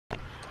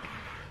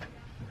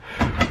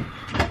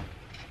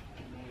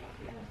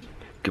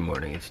Good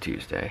morning, it's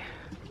Tuesday.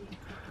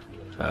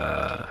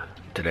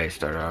 Today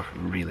started off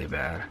really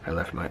bad. I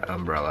left my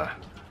umbrella,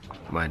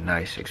 my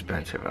nice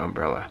expensive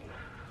umbrella,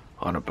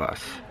 on a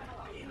bus.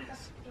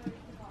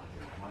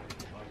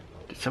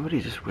 Did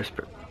somebody just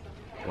whisper?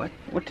 What?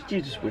 What did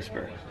you just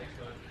whisper?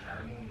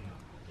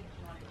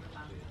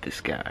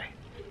 This guy.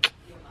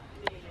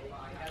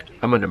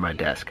 I'm under my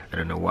desk. I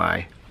don't know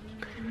why.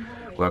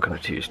 Welcome to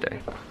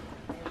Tuesday.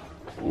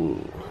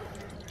 Ooh.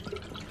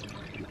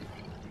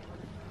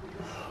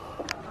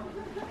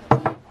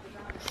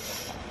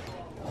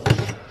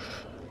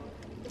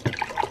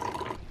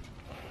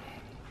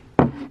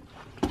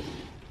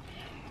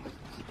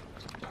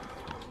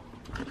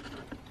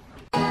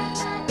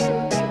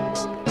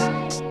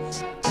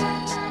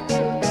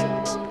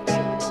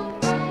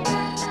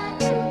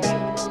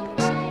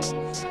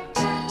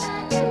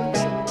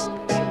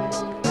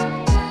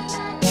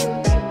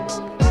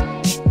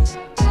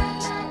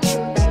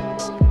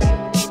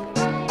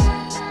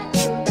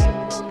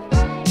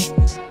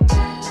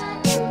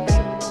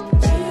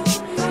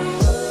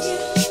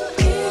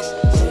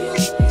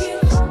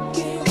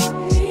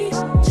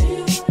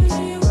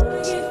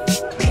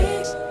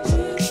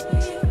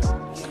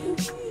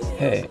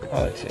 Hey,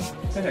 Alexei.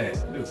 Hey,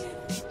 Luke.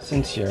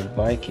 Since you're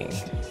biking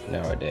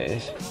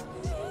nowadays,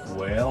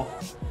 Well,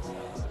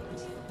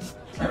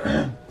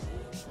 I'm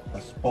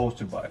supposed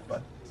to bike,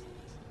 but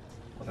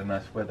what a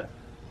nice weather.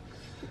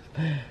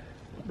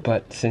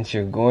 but since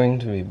you're going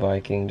to be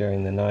biking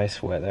during the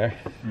nice weather,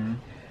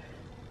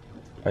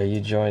 are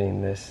you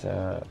joining this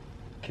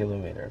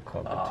kilometer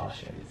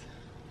competition?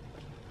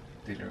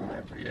 Didn't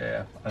remember.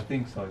 Yeah, I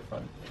think so. If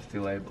I'm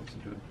still able to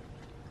do it.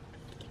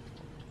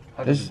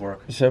 How does it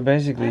work? So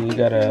basically, you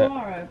gotta. You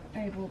are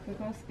able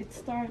because it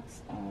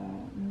starts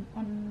on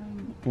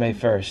May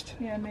 1st.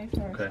 Yeah, May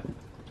 1st. Okay.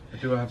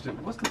 Do I have to?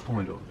 What's the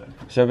point of that?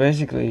 So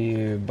basically,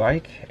 you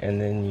bike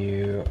and then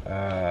you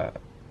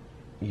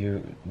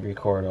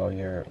record all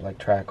your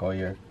track all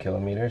your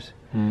kilometers,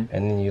 and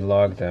then you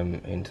log them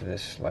into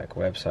this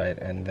website,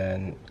 and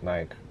then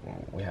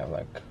we have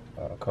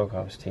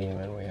Cocom's team,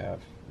 and we have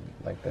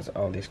there's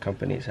all these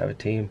companies have a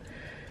team.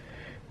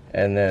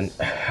 And then,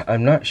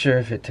 I'm not sure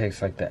if it takes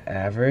the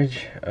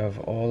average of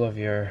all of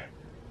your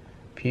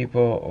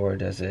people, or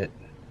does it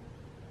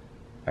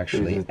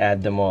actually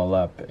add them all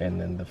up,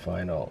 and then the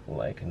final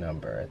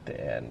number at the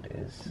end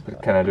is...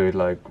 But can I do it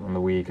on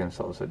the weekends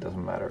also? It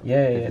doesn't matter.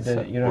 Yeah,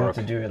 you don't have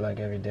to do it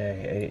every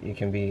day. It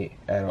can be,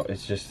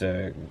 it's just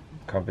a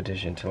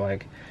competition to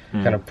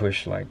kind of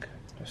push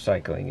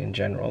cycling in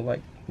general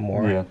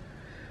more. Yeah.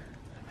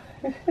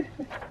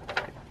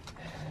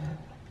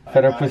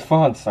 Fed up with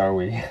fonts, are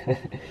we?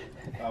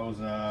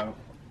 I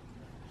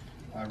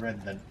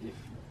read that if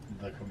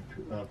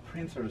the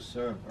printer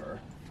server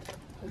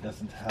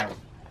doesn't have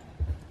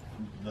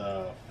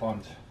the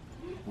font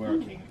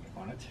working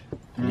on it,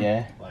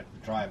 yeah, like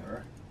the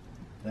driver,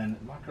 then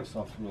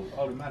Microsoft will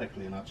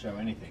automatically not show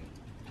anything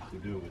to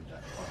do with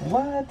that font.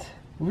 What?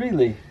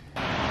 Really?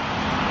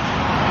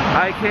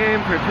 I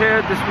came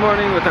prepared this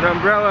morning with an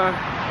umbrella,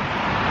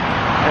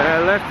 and I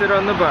left it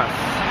on the bus.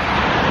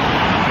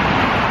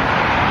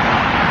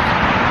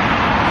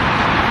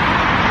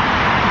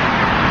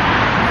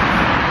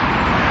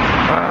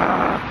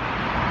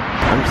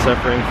 I'm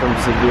suffering from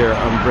severe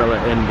umbrella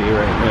envy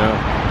right now.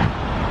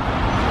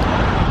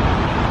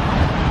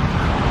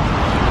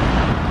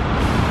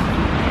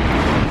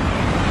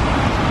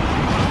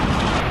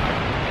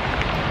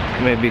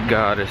 Maybe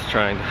God is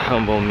trying to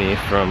humble me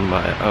from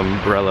my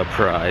umbrella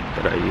pride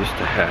that I used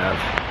to have.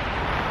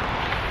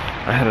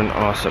 I had an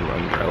awesome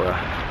umbrella.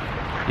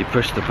 You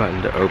push the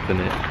button to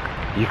open it.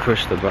 You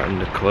push the button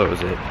to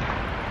close it.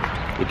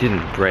 It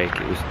didn't break,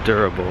 it was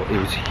durable, it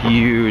was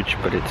huge,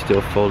 but it still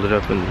folded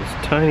up in this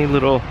tiny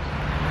little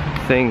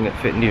thing that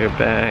fit into your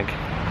bag.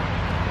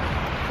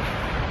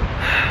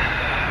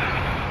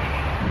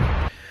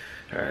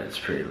 Alright, it's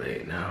pretty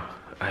late now.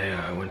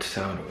 I went to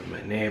town with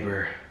my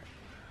neighbor,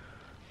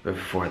 but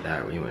before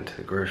that we went to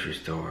the grocery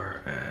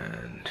store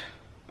and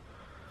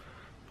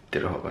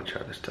did a whole bunch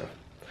of other stuff.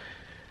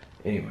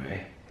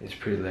 Anyway, it's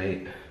pretty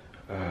late.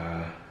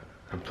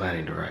 I'm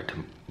planning to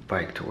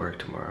bike to work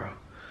tomorrow.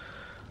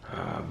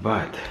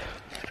 But,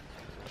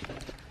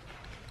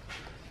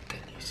 can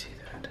you see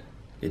that?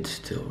 It's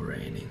still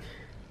raining.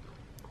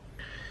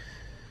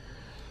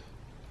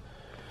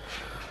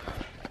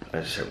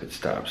 I just hope it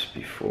stops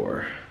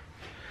before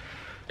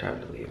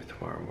time to leave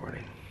tomorrow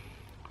morning.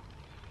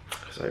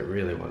 Because I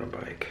really want to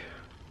bike.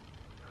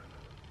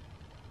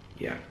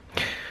 Yeah.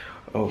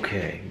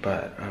 Okay,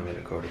 but I'm gonna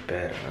go to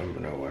bed. I'm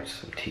gonna watch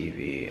some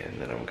TV, and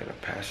then I'm gonna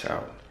pass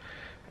out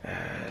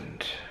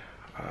and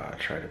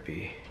try to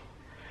be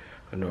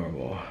a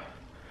normal,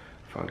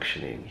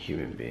 functioning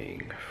human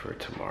being for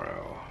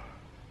tomorrow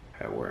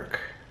at work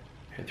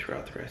and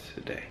throughout the rest of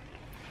the day.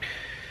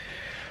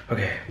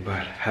 Okay,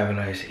 but have a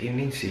nice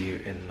evening. See you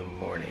in the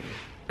morning.